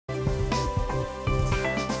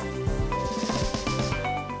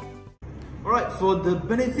Alright, for the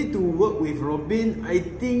benefit to work with Robin, I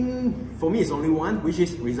think for me it's only one, which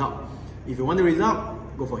is result. If you want the result,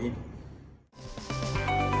 go for him.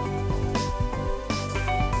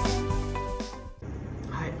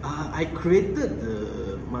 Hi, I created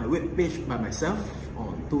my web page by myself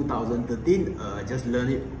on 2013. I just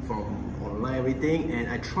learned it from online everything,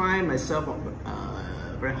 and I try myself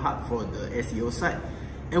very hard for the SEO side.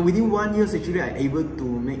 And within 1 year, actually, I'm able to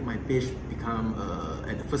make my page become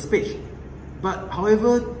at the first page. But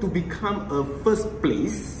however, to become a first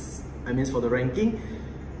place, I mean for the ranking,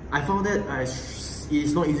 I found that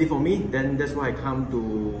it's not easy for me. Then that's why I come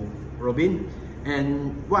to Robin.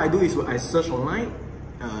 And what I do is I search online.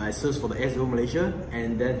 I search for the SEO Malaysia,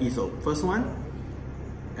 and then he's the first one.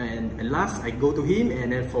 And last, I go to him,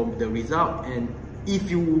 and then for the result. And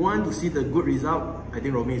if you want to see the good result, I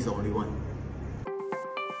think Robin is the only one.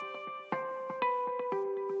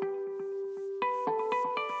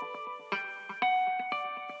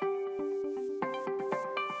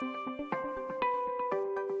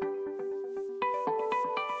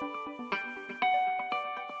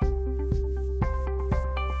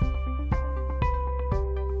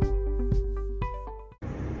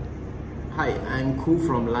 Hi, I'm Ku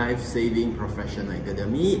from Life Saving Professional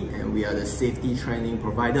Academy, and we are the safety training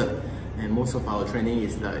provider. And most of our training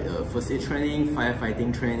is like first aid training,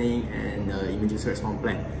 firefighting training, and emergency response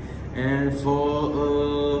plan. And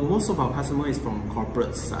for most of our customers is from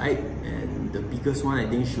corporate side, and the biggest one I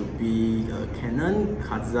think should be Canon,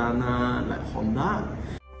 Kazana, like Honda.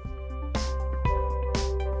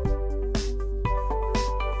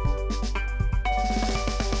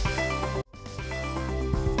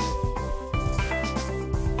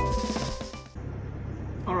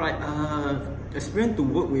 Alright, experience to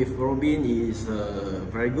work with Robin is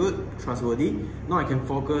very good, trustworthy. Now I can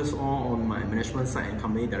focus on my management side and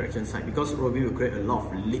company direction side, because Robin will create a lot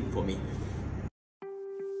of lead for me.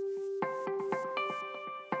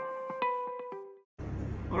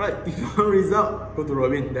 Alright, if you want a result, go to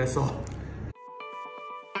Robin, that's all.